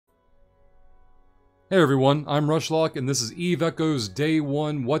Hey everyone, I'm Rushlock, and this is Eve Echo's Day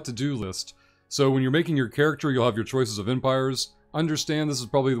 1 What to Do list. So when you're making your character, you'll have your choices of empires. Understand this is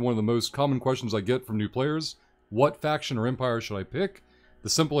probably one of the most common questions I get from new players. What faction or empire should I pick? The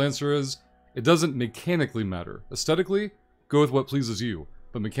simple answer is, it doesn't mechanically matter. Aesthetically, go with what pleases you.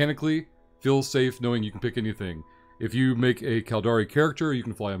 But mechanically, feel safe knowing you can pick anything. If you make a Caldari character, you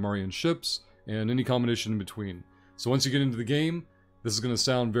can fly Amarian ships, and any combination in between. So once you get into the game, this is going to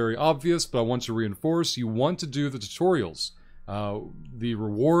sound very obvious, but I want to reinforce, you want to do the tutorials. The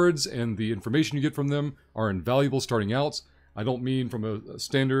rewards and the information you get from them are invaluable starting out. I don't mean from a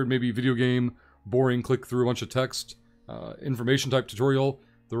standard, maybe video game, boring, click through a bunch of text, information type tutorial.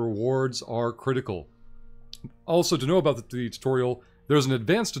 The rewards are critical. Also, to know about the tutorial, there's an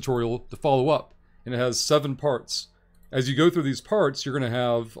advanced tutorial to follow up, and it has 7 parts. As you go through these parts, you're going to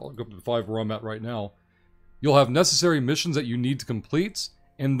have, I'll go up to the 5 where I'm at right now, you'll have necessary missions that you need to complete,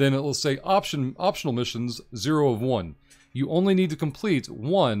 and then it will say optional missions 0 of 1. You only need to complete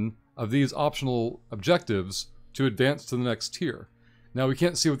 1 of these optional objectives to advance to the next tier. Now we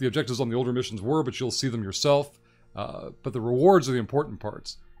can't see what the objectives on the older missions were, but you'll see them yourself. But the rewards are the important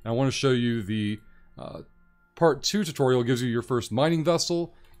parts. And I want to show you the Part 2 tutorial gives you your first mining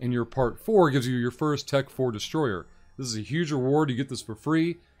vessel, and your Part 4 gives you your first Tech 4 destroyer. This is a huge reward, you get this for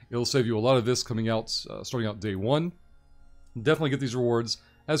free. It'll save you a lot of this coming out, starting out day 1. Definitely get these rewards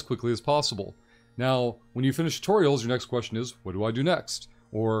as quickly as possible. Now, when you finish tutorials, your next question is, what do I do next?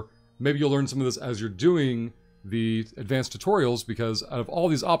 Or maybe you'll learn some of this as you're doing the advanced tutorials, because out of all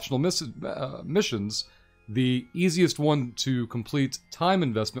these optional missions, the easiest one to complete time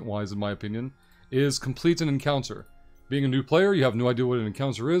investment-wise, in my opinion, is complete an encounter. Being a new player, you have no idea what an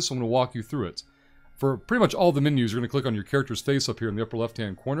encounter is, so I'm going to walk you through it. For pretty much all the menus, you're going to click on your character's face up here in the upper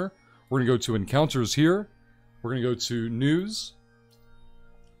left-hand corner. We're going to go to Encounters here. We're going to go to News.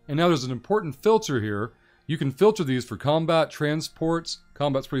 And now there's an important filter here. You can filter these for combat, transport.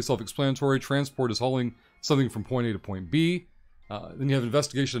 Combat's pretty self-explanatory. Transport is hauling something from point A to point B. Then you have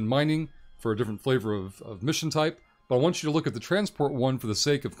Investigation and Mining for a different flavor of mission type. But I want you to look at the transport one for the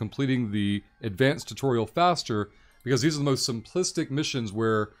sake of completing the advanced tutorial faster, because these are the most simplistic missions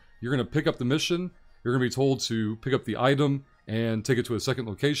where you're going to pick up the mission. You're going to be told to pick up the item and take it to a second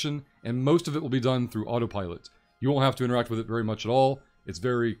location, and most of it will be done through autopilot. You won't have to interact with it very much at all. It's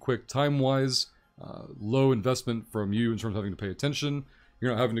very quick time-wise, low investment from you in terms of having to pay attention.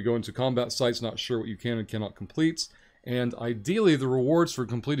 You're not having to go into combat sites, not sure what you can and cannot complete. And ideally, the rewards for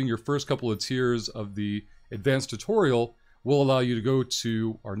completing your first couple of tiers of the advanced tutorial will allow you to go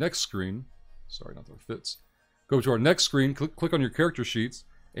to our next screen. Sorry, not that it fits. Go to our next screen, click on your character sheets,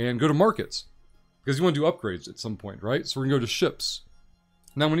 and go to Markets. Because you want to do upgrades at some point, right? So we're going to go to Ships.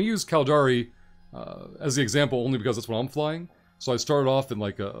 Now, I'm going to use Caldari as the example only because that's what I'm flying. So I started off in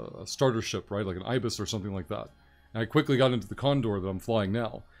like a starter ship, right? Like an Ibis or something like that. And I quickly got into the Condor that I'm flying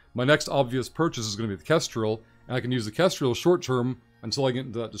now. My next obvious purchase is going to be the Kestrel, and I can use the Kestrel short term until I get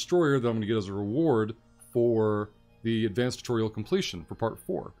into that destroyer that I'm going to get as a reward for the advanced tutorial completion for Part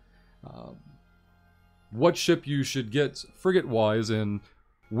 4. What ship you should get frigate-wise and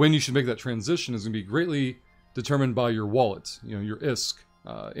when you should make that transition is going to be greatly determined by your wallet, your ISK,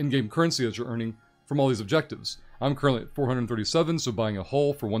 in-game currency that you're earning from all these objectives. I'm currently at 437, so buying a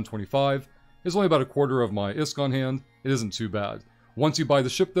hull for 125 is only about a quarter of my ISK on hand. It isn't too bad. Once you buy the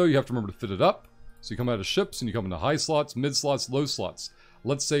ship, though, you have to remember to fit it up. So you come out of ships and you come into high slots, mid slots, low slots.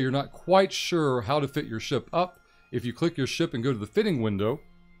 Let's say you're not quite sure how to fit your ship up. If you click your ship and go to the fitting window,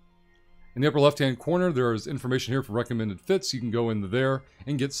 in the upper left-hand corner, there is information here for recommended fits. You can go into there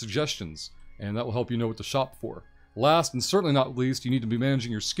and get suggestions, and that will help you know what to shop for. Last, and certainly not least, you need to be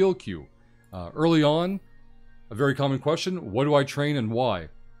managing your skill queue. Early on, a very common question, what do I train and why?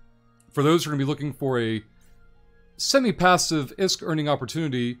 For those who are going to be looking for a semi-passive ISK earning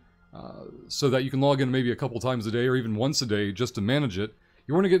opportunity so that you can log in maybe a couple times a day or even once a day just to manage it,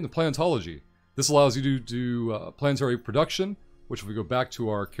 you want to get into planetology. This allows you to do planetary production, which if we go back to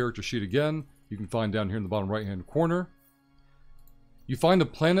our character sheet again, you can find down here in the bottom right-hand corner. You find a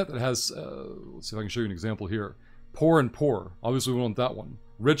planet that has, let's see if I can show you an example here. Poor and poor, obviously we want that one.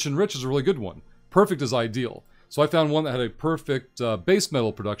 Rich and rich is a really good one. Perfect is ideal. So I found one that had a perfect base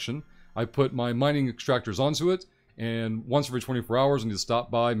metal production. I put my mining extractors onto it, and once every 24 hours I need to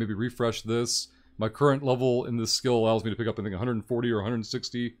stop by, maybe refresh this. My current level in this skill allows me to pick up, I think, 140 or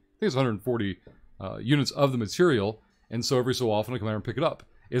 160, I think it's 140 units of the material. And so every so often I come out and pick it up.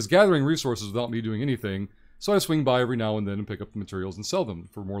 It's gathering resources without me doing anything, so I swing by every now and then and pick up the materials and sell them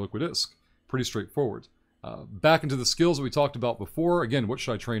for more liquid ISK. Pretty straightforward. Back into the skills that we talked about before. Again, what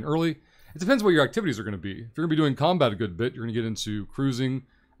should I train early? It depends what your activities are going to be. If you're going to be doing combat a good bit, you're going to get into cruising,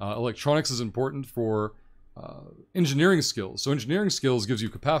 Electronics is important for engineering skills. So engineering skills gives you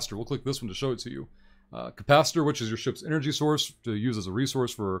capacitor. We'll click this one to show it to you. Capacitor, which is your ship's energy source to use as a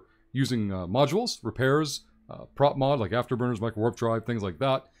resource for using modules, repairs, prop mod like afterburners, micro warp drive, things like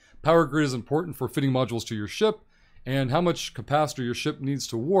that. Power grid is important for fitting modules to your ship, and how much capacitor your ship needs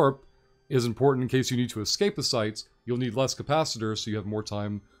to warp is important in case you need to escape the sites. You'll need less capacitor so you have more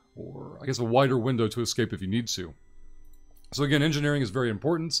time, or I guess a wider window to escape if you need to. So again, engineering is very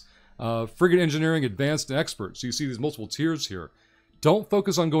important. Frigate engineering, advanced and expert. So you see these multiple tiers here. Don't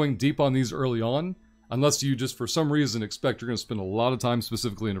focus on going deep on these early on, unless you just for some reason expect you're going to spend a lot of time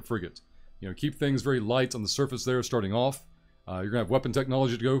specifically in a frigate. You know, keep things very light on the surface there starting off. You're going to have weapon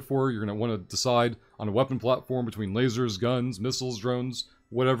technology to go for. You're going to want to decide on a weapon platform between lasers, guns, missiles, drones,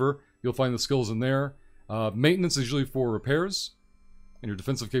 whatever. You'll find the skills in there. Maintenance is usually for repairs and your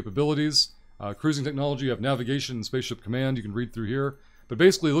defensive capabilities. Cruising technology, you have navigation and spaceship command. You can read through here. But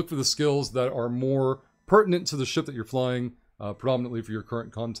basically, look for the skills that are more pertinent to the ship that you're flying, predominantly for your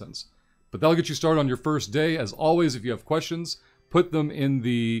current contents. But that'll get you started on your first day. As always, if you have questions, put them in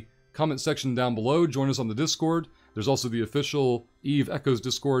the comment section down below. Join us on the Discord. There's also the official Eve Echoes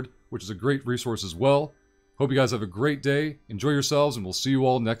Discord, which is a great resource as well. Hope you guys have a great day. Enjoy yourselves, and we'll see you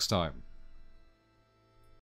all next time.